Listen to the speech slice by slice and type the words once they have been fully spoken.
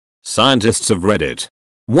Scientists of Reddit.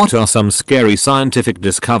 What are some scary scientific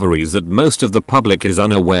discoveries that most of the public is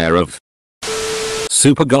unaware of?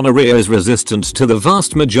 Supergonorrhea is resistant to the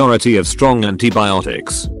vast majority of strong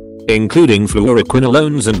antibiotics, including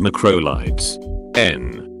fluoroquinolones and macrolides.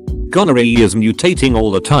 Gonorrhea is mutating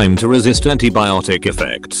all the time to resist antibiotic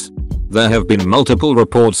effects. There have been multiple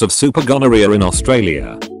reports of supergonorrhea in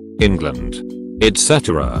Australia, England,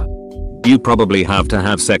 etc. You probably have to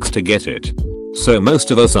have sex to get it, so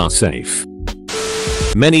most of us are safe.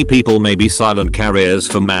 Many people may be silent carriers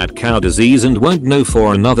for mad cow disease and won't know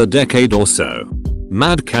for another decade or so.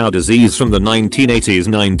 Mad cow disease from the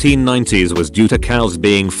 1980s-1990s was due to cows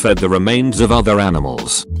being fed the remains of other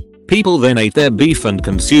animals. People then ate their beef and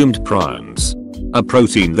consumed prions, a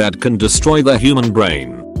protein that can destroy the human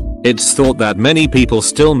brain. It's thought that many people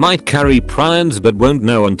still might carry prions but won't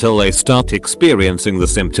know until they start experiencing the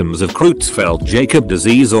symptoms of Creutzfeldt-Jakob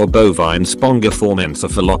disease or bovine spongiform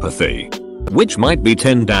encephalopathy, which might be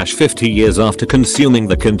 10-50 years after consuming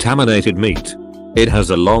the contaminated meat. It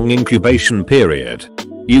has a long incubation period.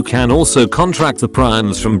 You can also contract the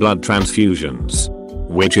prions from blood transfusions,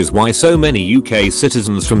 which is why so many UK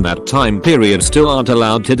citizens from that time period still aren't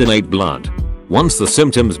allowed to donate blood. Once the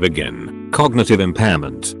symptoms begin, cognitive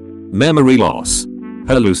impairment, memory loss,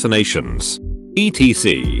 hallucinations,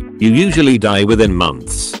 etc., you usually die within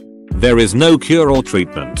months. There is no cure or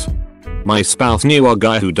treatment. My spouse knew a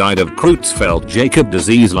guy who died of Creutzfeldt-Jakob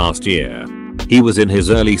disease last year. He was in his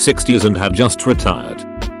early 60s and had just retired.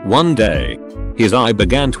 One day, his eye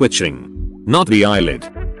began twitching. Not the eyelid,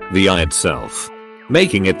 the eye itself,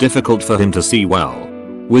 making it difficult for him to see well.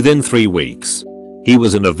 Within 3 weeks, he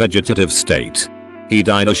was in a vegetative state. He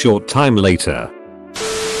died a short time later.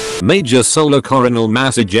 Major solar coronal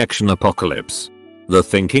mass ejection apocalypse. The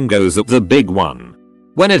thinking goes that the big one,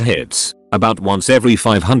 when it hits, about once every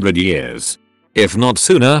 500 years, if not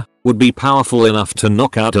sooner, would be powerful enough to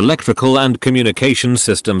knock out electrical and communication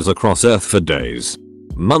systems across Earth for days,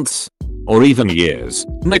 months, or even years,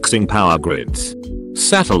 nixing power grids,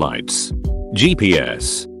 satellites,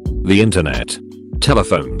 GPS, the internet,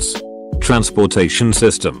 telephones, transportation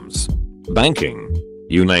systems, banking,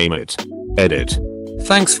 you name it. Edit.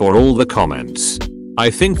 Thanks for all the comments.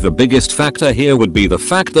 I think the biggest factor here would be the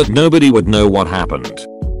fact that nobody would know what happened.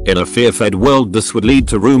 In a fear-fed world, this would lead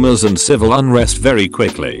to rumors and civil unrest very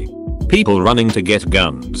quickly. People running to get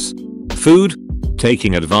guns, food,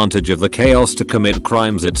 taking advantage of the chaos to commit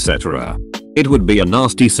crimes, etc. It would be a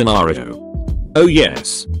nasty scenario. Oh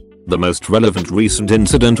yes. The most relevant recent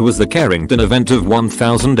incident was the Carrington event of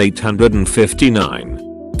 1859.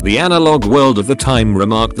 The analog world of the time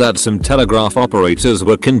remarked that some telegraph operators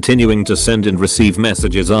were continuing to send and receive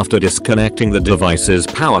messages after disconnecting the device's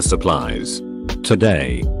power supplies.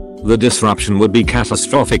 Today, the disruption would be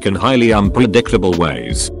catastrophic in highly unpredictable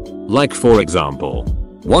ways. Like, for example,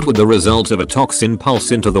 what would the result of a toxin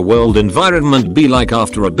pulse into the world environment be like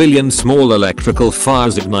after a billion small electrical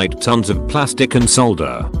fires ignite tons of plastic and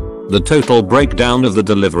solder? The total breakdown of the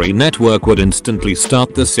delivery network would instantly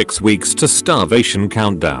start the 6 weeks to starvation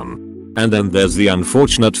countdown. And then there's the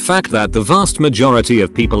unfortunate fact that the vast majority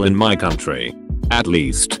of people in my country, at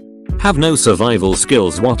least, have no survival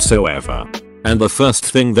skills whatsoever. And the first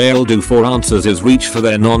thing they'll do for answers is reach for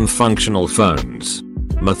their non-functional phones.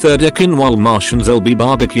 Methodican while Martians will be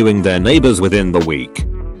barbecuing their neighbors within the week.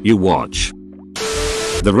 You watch.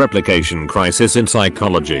 The replication crisis in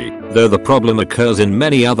psychology, though the problem occurs in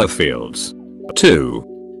many other fields. 2.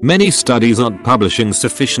 Many studies aren't publishing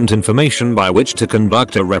sufficient information by which to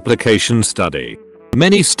conduct a replication study.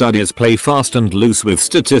 Many studies play fast and loose with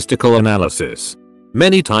statistical analysis.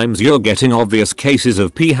 Many times you're getting obvious cases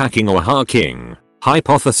of p-hacking or hacking,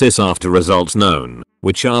 hypothesis after results known,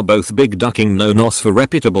 which are both big ducking no-nos for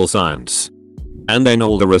reputable science. And then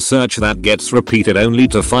all the research that gets repeated only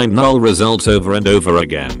to find null results over and over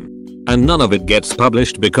again. And none of it gets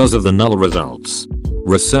published because of the null results.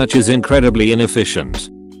 Research is incredibly inefficient.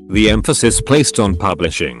 The emphasis placed on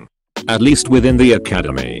publishing, at least within the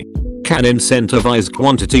academy, can incentivize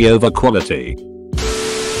quantity over quality.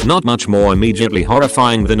 Not much more immediately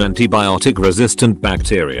horrifying than antibiotic-resistant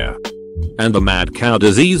bacteria. And the mad cow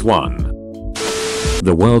disease one.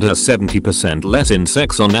 The world has 70% less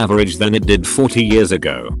insects on average than it did 40 years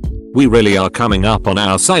ago. We really are coming up on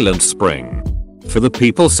our silent spring. For the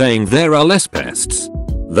people saying there are less pests,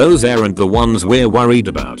 those aren't the ones we're worried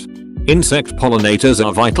about. Insect pollinators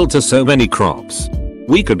are vital to so many crops.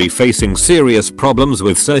 We could be facing serious problems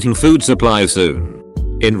with certain food supplies soon.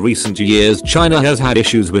 In recent years, China has had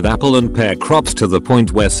issues with apple and pear crops to the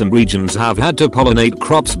point where some regions have had to pollinate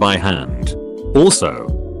crops by hand. Also,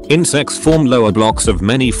 insects form lower blocks of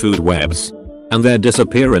many food webs. and their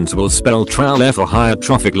disappearance will spell trial F for higher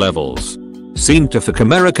trophic levels.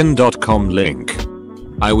 Scientificamerican.com link.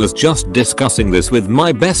 I was just discussing this with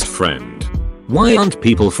my best friend. Why aren't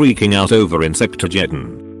people freaking out over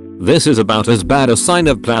Insectogeddon? This is about as bad a sign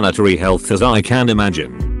of planetary health as I can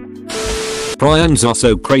imagine. Prions are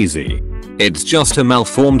so crazy. It's just a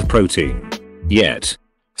malformed protein. Yet,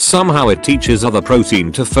 somehow it teaches other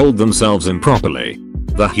protein to fold themselves improperly.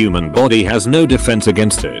 The human body has no defense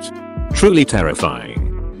against it. Truly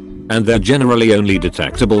terrifying. And they're generally only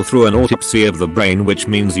detectable through an autopsy of the brain, which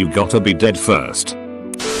means you gotta be dead first.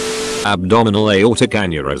 Abdominal aortic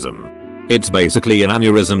aneurysm. It's basically an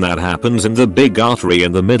aneurysm that happens in the big artery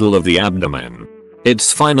in the middle of the abdomen.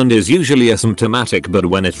 It's fine and is usually asymptomatic, but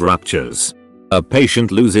when it ruptures, a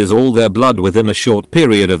patient loses all their blood within a short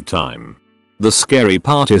period of time. The scary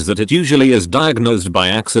part is that it usually is diagnosed by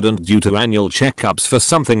accident due to annual checkups for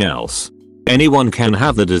something else. Anyone can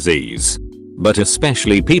have the disease, but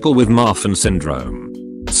especially people with Marfan syndrome,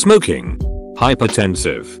 smoking,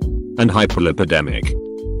 hypertensive, and hyperlipidemic.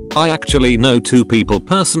 I actually know 2 people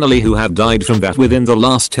personally who have died from that within the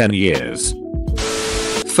last 10 years.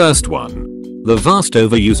 First one. The vast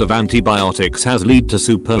overuse of antibiotics has led to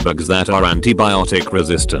superbugs that are antibiotic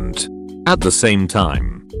resistant. At the same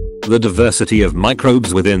time, the diversity of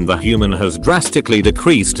microbes within the human has drastically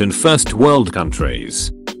decreased in first world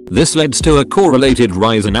countries. This leads to a correlated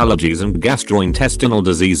rise in allergies and gastrointestinal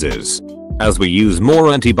diseases, as we use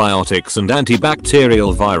more antibiotics and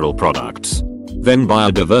antibacterial viral products. Then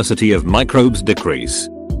biodiversity of microbes decrease,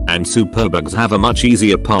 and superbugs have a much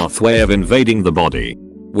easier pathway of invading the body.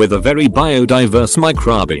 With a very biodiverse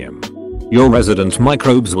microbiome, your resident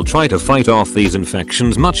microbes will try to fight off these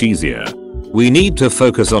infections much easier. We need to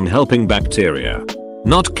focus on helping bacteria,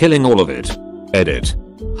 not killing all of it. Edit.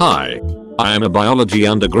 Hi. I am a biology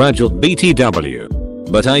undergraduate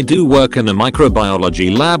BTW, but I do work in a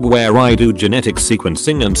microbiology lab where I do genetic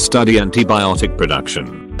sequencing and study antibiotic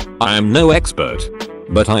production. I am no expert,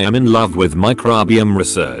 but I am in love with microbiome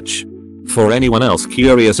research. For anyone else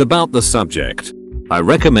curious about the subject, I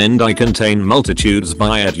recommend I Contain Multitudes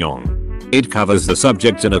by Ed Yong. It covers the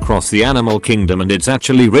subject in across the animal kingdom and it's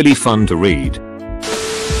actually really fun to read.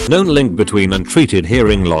 Known link between untreated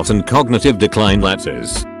hearing loss and cognitive decline, that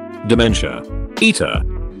is dementia. ETA.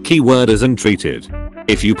 Keyword is untreated.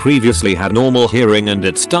 If you previously had normal hearing and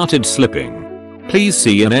it started slipping, please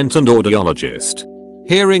see an ent and audiologist.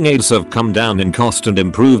 Hearing aids have come down in cost and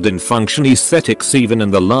improved in function aesthetics even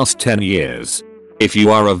in the last 10 years. If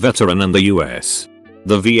you are a veteran in the US,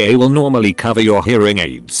 the VA will normally cover your hearing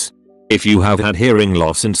aids. If you have had hearing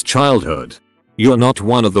loss since childhood, you're not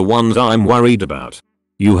one of the ones I'm worried about.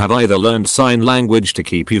 You have either learned sign language to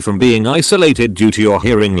keep you from being isolated due to your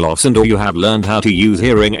hearing loss, and or you have learned how to use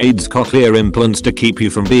hearing aids, cochlear implants, to keep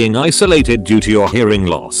you from being isolated due to your hearing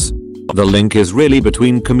loss. The link is really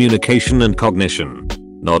between communication and cognition,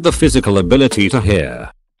 not the physical ability to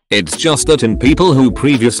hear. It's just that in people who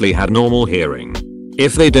previously had normal hearing,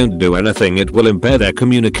 if they don't do anything, it will impair their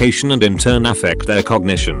communication and in turn affect their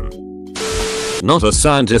cognition. Not a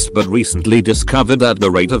scientist, but recently discovered that the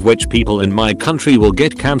rate at which people in my country will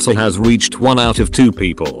get cancer has reached 1 out of 2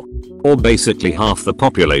 people. Or basically half the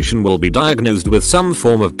population will be diagnosed with some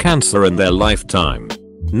form of cancer in their lifetime.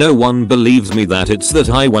 No one believes me that it's that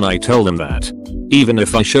high when I tell them that, even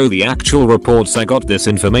if I show the actual reports I got this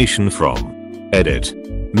information from. Edit.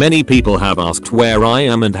 Many people have asked where I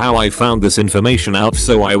am and how I found this information out,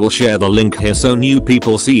 so I will share the link here so new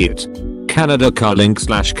people see it. Canada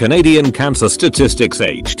 /Canadian Cancer Statistics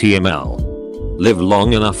HTML. Live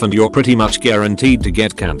long enough and you're pretty much guaranteed to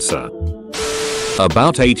get cancer.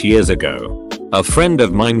 About 8 years ago, a friend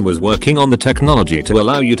of mine was working on the technology to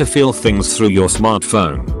allow you to feel things through your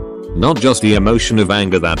smartphone. Not just the emotion of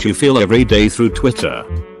anger that you feel every day through Twitter,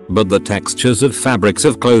 but the textures of fabrics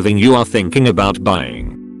of clothing you are thinking about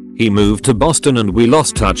buying. He moved to Boston and we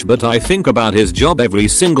lost touch, but I think about his job every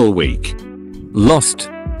single week. Lost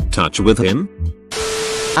touch with him?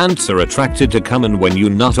 Ants are attracted to cum when you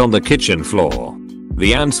nut on the kitchen floor.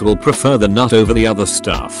 The ants will prefer the nut over the other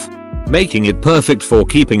stuff, making it perfect for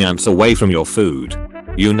keeping ants away from your food.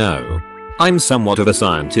 You know, I'm somewhat of a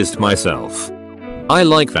scientist myself. I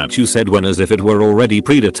like that you said when, as if it were already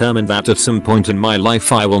predetermined that at some point in my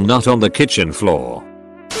life I will nut on the kitchen floor.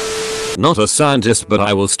 Not a scientist, but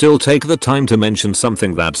I will still take the time to mention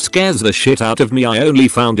something that scares the shit out of me I only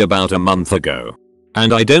found about a month ago.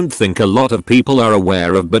 And I don't think a lot of people are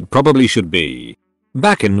aware of, but probably should be.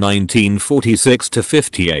 Back in 1946 to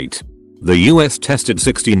 58, the US tested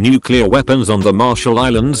 60 nuclear weapons on the Marshall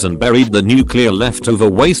Islands and buried the nuclear leftover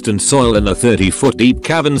waste and soil in a 30-foot deep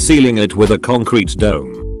cavern, sealing it with a concrete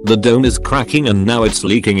dome. The dome is cracking and now it's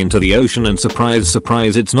leaking into the ocean, and surprise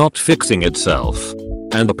surprise, it's not fixing itself.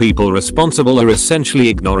 And the people responsible are essentially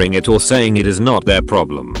ignoring it or saying it is not their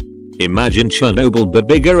problem. Imagine Chernobyl but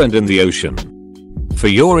bigger and in the ocean. For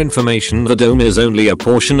your information, the dome is only a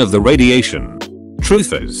portion of the radiation.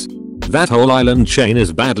 Truth is, that whole island chain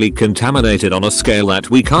is badly contaminated on a scale that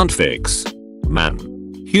we can't fix. Man,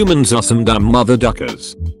 humans are some dumb mother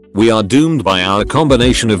duckers. We are doomed by our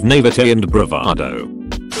combination of naivete and bravado.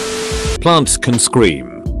 Plants can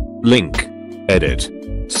scream. Link. Edit.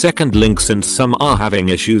 Second link, since some are having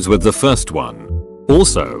issues with the first one.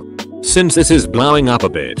 Also, since this is blowing up a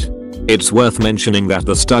bit, it's worth mentioning that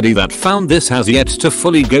the study that found this has yet to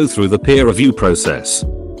fully go through the peer review process.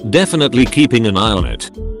 Definitely keeping an eye on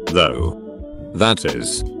it, though. That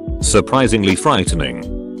is surprisingly frightening.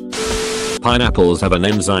 Pineapples have an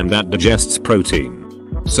enzyme that digests protein.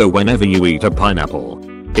 So whenever you eat a pineapple,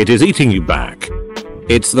 it is eating you back.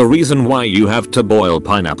 It's the reason why you have to boil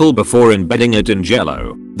pineapple before embedding it in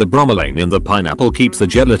jello. The bromelain in the pineapple keeps the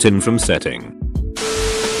gelatin from setting.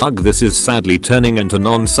 Ugh, this is sadly turning into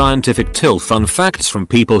non-scientific till fun facts from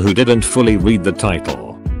people who didn't fully read the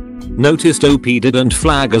title. Noticed OP didn't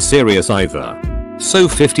flag as serious either. So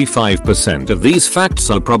 55% of these facts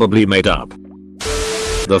are probably made up.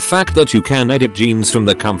 The fact that you can edit genes from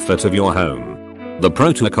the comfort of your home. The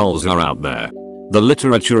protocols are out there. The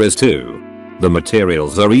literature is too. The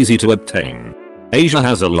materials are easy to obtain. Asia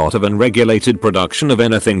has a lot of unregulated production of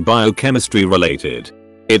anything biochemistry related.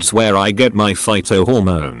 It's where I get my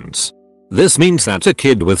phytohormones. This means that a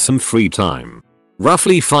kid with some free time,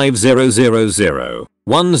 roughly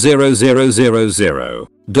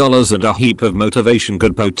 $5,000,000,000 and a heap of motivation,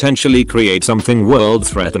 could potentially create something world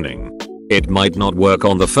threatening. It might not work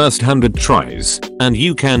on the first 100 tries, and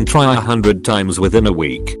you can try 100 times within a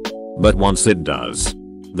week. But once it does,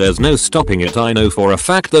 there's no stopping it. I know for a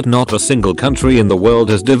fact that not a single country in the world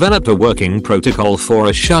has developed a working protocol for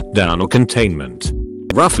a shutdown or containment.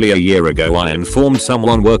 Roughly a year ago, I informed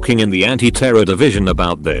someone working in the anti-terror division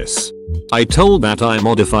about this. I told that I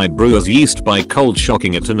modified brewer's yeast by cold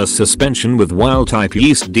shocking it in a suspension with wild-type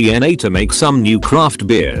yeast DNA to make some new craft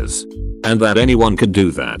beers. And that anyone could do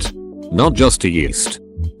that. Not just to yeast,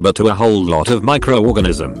 but to a whole lot of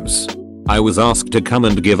microorganisms. I was asked to come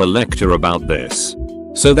and give a lecture about this,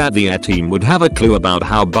 so that the AIR team would have a clue about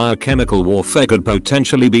how biochemical warfare could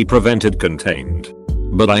potentially be prevented, contained.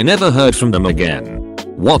 But I never heard from them again.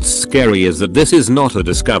 What's scary is that this is not a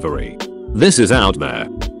discovery. This is out there.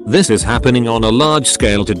 This is happening on a large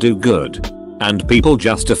scale to do good. And people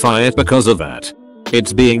justify it because of that.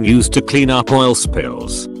 It's being used to clean up oil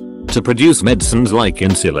spills, to produce medicines like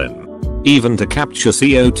insulin, even to capture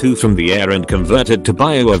CO2 from the air and convert it to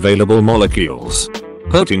bioavailable molecules,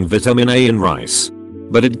 putting vitamin A in rice.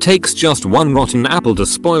 But it takes just one rotten apple to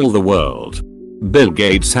spoil the world. Bill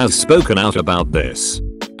Gates has spoken out about this.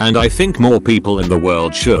 And I think more people in the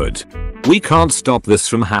world should. We can't stop this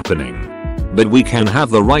from happening, but we can have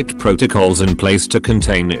the right protocols in place to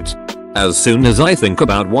contain it. As soon as I think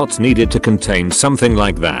about what's needed to contain something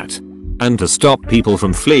like that, and to stop people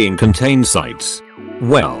from fleeing contained sites,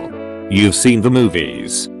 well, you've seen the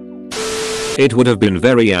movies. It would have been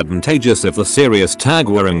very advantageous if the serious tag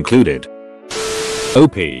were included.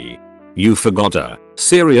 OP. You forgot a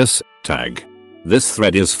serious tag. This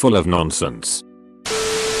thread is full of nonsense.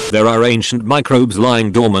 There are ancient microbes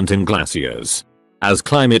lying dormant in glaciers. As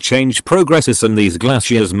climate change progresses and these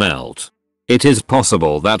glaciers melt, it is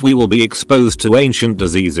possible that we will be exposed to ancient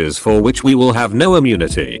diseases for which we will have no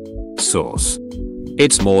immunity. Source.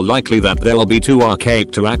 It's more likely that they'll be too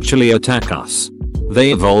archaic to actually attack us.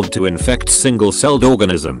 They evolved to infect single-celled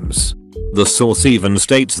organisms. The source even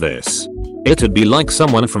states this. It'd be like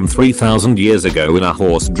someone from 3,000 years ago in a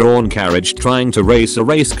horse-drawn carriage trying to race a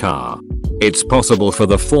race car. It's possible for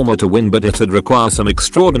the former to win, but it'd require some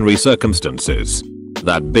extraordinary circumstances.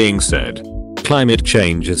 That being said, climate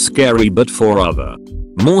change is scary, but for other,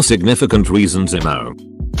 more significant reasons.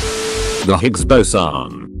 The Higgs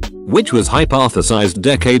boson, which was hypothesized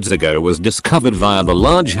decades ago, was discovered via the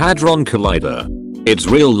Large Hadron Collider. Its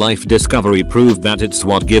real-life discovery proved that it's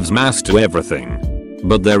what gives mass to everything.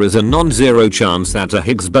 But there is a non-zero chance that a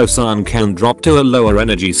Higgs boson can drop to a lower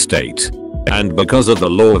energy state. And because of the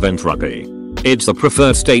law of entropy, it's the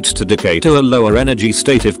preferred state to decay to a lower energy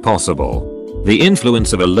state if possible. The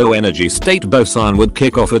influence of a low energy state boson would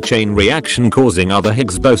kick off a chain reaction, causing other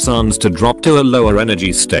Higgs bosons to drop to a lower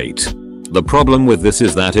energy state. The problem with this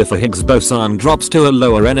is that if a Higgs boson drops to a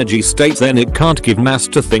lower energy state, then it can't give mass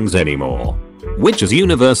to things anymore, which has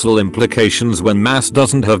universal implications when mass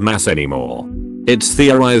doesn't have mass anymore. It's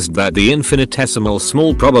theorized that the infinitesimal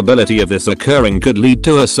small probability of this occurring could lead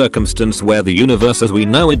to a circumstance where the universe as we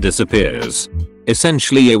know it disappears.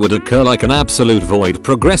 Essentially, it would occur like an absolute void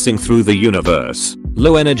progressing through the universe,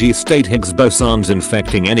 low energy state Higgs bosons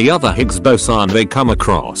infecting any other Higgs boson they come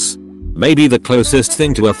across. Maybe the closest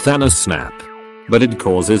thing to a Thanos snap. But it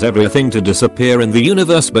causes everything to disappear in the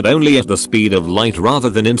universe, but only at the speed of light rather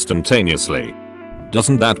than instantaneously.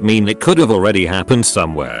 Doesn't that mean it could have already happened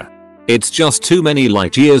somewhere? It's just too many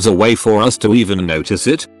light years away for us to even notice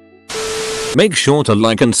it? Make sure to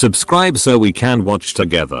like and subscribe so we can watch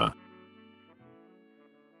together.